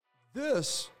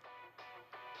This,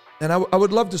 and I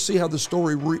would love to see how the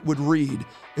story would read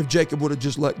if Jacob would have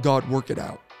just let God work it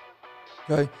out.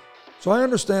 Okay? So I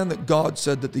understand that God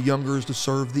said that the younger is to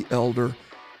serve the elder,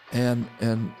 and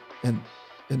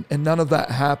none of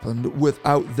that happened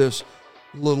without this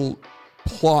little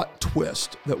plot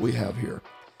twist that we have here.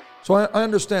 So I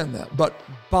understand that. But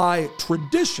by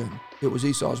tradition, it was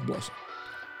Esau's blessing.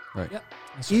 Right. Yep.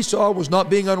 Esau was not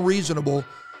being unreasonable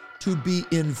to be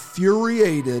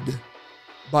infuriated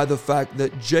by the fact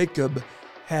that Jacob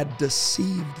had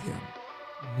deceived him.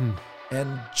 Mm-hmm.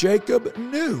 And Jacob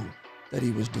knew that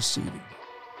he was deceiving him.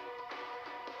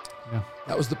 Yeah.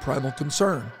 That was the primal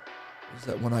concern, is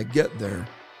that when I get there,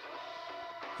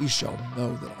 he shall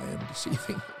know that I am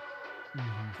deceiving him.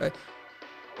 Mm-hmm. Okay?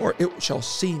 Or it shall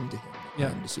seem to him that Yeah.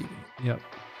 I am deceiving him. Yep.